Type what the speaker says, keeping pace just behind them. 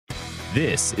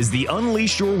This is the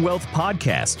Unleash Your Wealth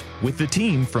podcast with the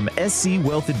team from SC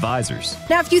Wealth Advisors.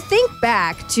 Now, if you think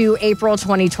back to April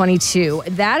 2022,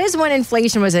 that is when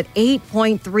inflation was at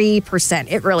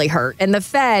 8.3%. It really hurt. And the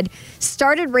Fed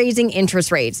started raising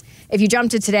interest rates. If you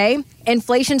jump to today,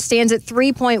 inflation stands at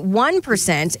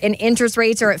 3.1% and interest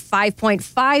rates are at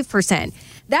 5.5%.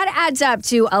 That adds up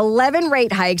to 11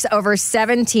 rate hikes over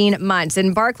 17 months.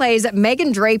 And Barclays'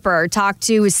 Megan Draper talked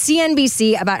to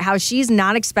CNBC about how she's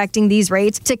not expecting these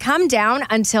rates to come down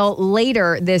until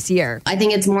later this year. I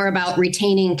think it's more about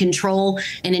retaining control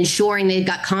and ensuring they've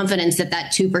got confidence that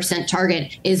that 2%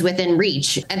 target is within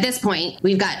reach. At this point,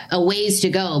 we've got a ways to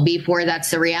go before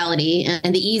that's the reality.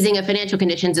 And the easing of financial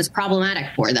conditions is problematic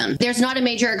for them. There's not a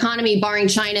major economy, barring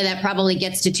China, that probably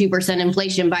gets to 2%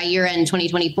 inflation by year end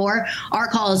 2024. Our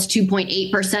call is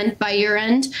 2.8% by year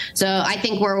end. So I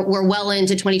think we're well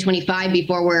into 2025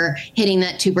 before we're hitting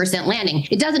that 2% landing.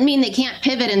 It doesn't mean they can't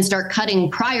pivot and start cutting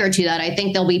prior to that. I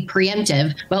think they'll be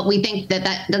preemptive, but we think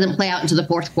that doesn't play out into the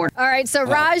fourth quarter. All right. So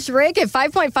Raj, Rick, if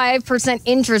 5.5%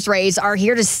 interest rates are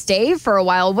here to stay for a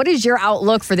while, what is your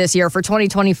outlook for this year, for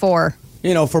 2024?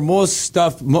 You know, for most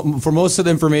of the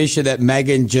information that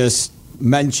Megan just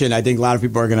mentioned, I think a lot of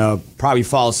people are going to probably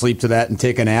fall asleep to that and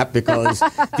take a nap, because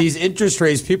these interest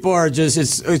rates, people are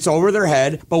just, it's over their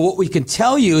head. But what we can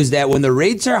tell you is that when the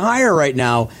rates are higher right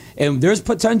now and there's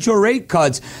potential rate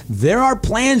cuts, there are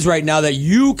plans right now that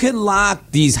you can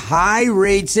lock these high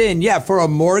rates in. Yeah, for a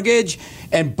mortgage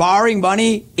and borrowing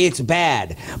money, it's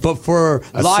bad. But for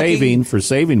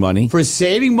saving money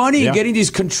and getting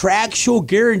these contractual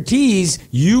guarantees,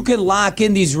 you can lock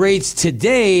in these rates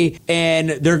today, and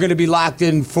they're going to be locked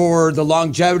in for the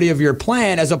longevity of your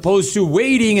plan, as opposed to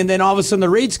waiting and then all of a sudden the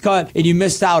rates cut and you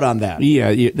missed out on that.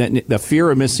 Yeah, the fear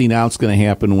of missing out is going to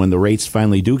happen when the rates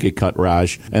finally do get cut,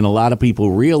 Raj. And a lot of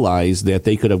people realize that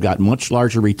they could have got much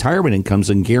larger retirement incomes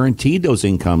and guaranteed those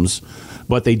incomes,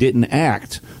 but they didn't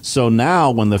act. So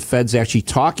now when the Fed's actually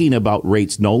talking about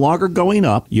rates no longer going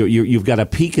up, you've got a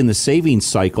peak in the savings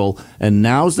cycle, and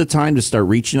now's the time to start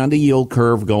reaching on the yield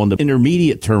curve, going to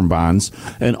intermediate term bonds,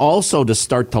 and also to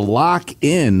start to lock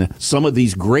in some of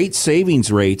these great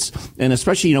savings rates. And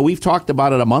especially, we've talked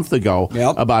about it a month ago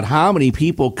about how many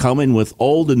people come in with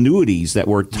old annuities that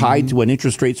were tied to when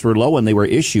interest rates were low and they were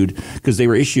issued, because they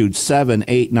were issued 7,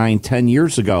 8, 9, 10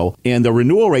 years ago. And the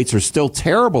renewal rates are still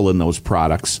terrible in those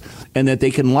products, and that they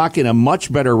can lock in a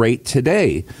much better rate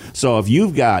today. So if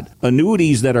you've got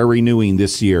annuities that are renewing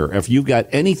this year, if you've got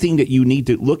anything that you need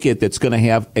to look at that's going to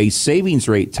have a savings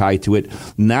rate tied to it,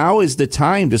 now is the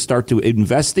time to start to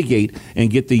investigate and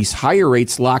get these higher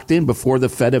rates locked in before the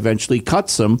Fed eventually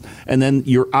cuts them, and then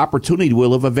your opportunity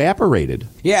will have evaporated.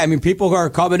 Yeah, I mean, people are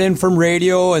coming in from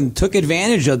radio and took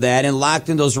advantage of that and locked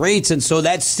in those rates, and so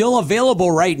that's still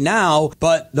available right now,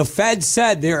 but the Fed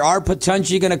said there are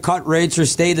potentially going to cut rates or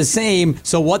stay the same.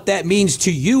 So what that means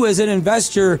to you as an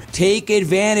investor, take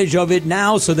advantage of it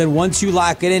now, so that once you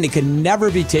lock it in, it can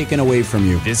never be taken away from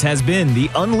you. This has been the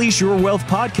Unleash Your Wealth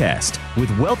podcast with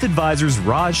wealth advisors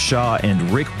Raj Shah and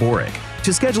Rick Borick.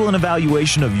 To schedule an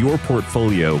evaluation of your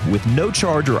portfolio with no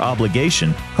charge or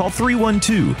obligation, call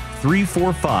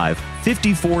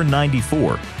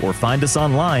 312-345-5494 or find us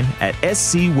online at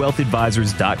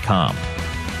scwealthadvisors.com.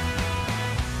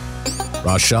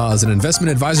 Raj Shah is an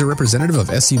investment advisor representative of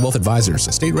SC Wealth Advisors,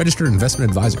 a state-registered investment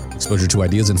advisor. Exposure to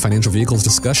ideas and financial vehicles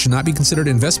discussed should not be considered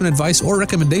investment advice or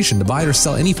recommendation to buy or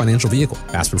sell any financial vehicle.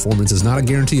 Past performance is not a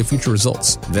guarantee of future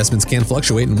results. Investments can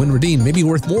fluctuate, and when redeemed may be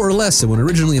worth more or less than when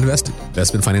originally invested.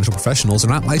 Investment financial professionals are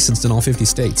not licensed in all 50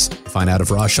 states. To find out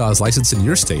if Raj Shah is licensed in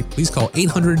your state, please call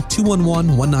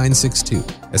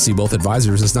 800-211-1962. SC Wealth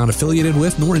Advisors is not affiliated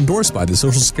with nor endorsed by the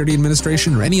Social Security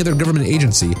Administration or any other government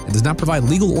agency, and does not provide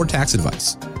legal or tax advice.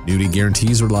 Annuity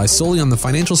guarantees rely solely on the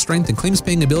financial strength and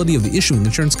claims-paying ability of the issuing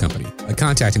insurance company. By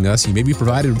contacting us, you may be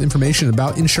provided with information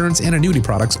about insurance and annuity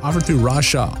products offered through Raj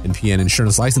Shah, NPN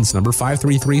Insurance License Number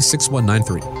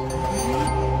 5336193.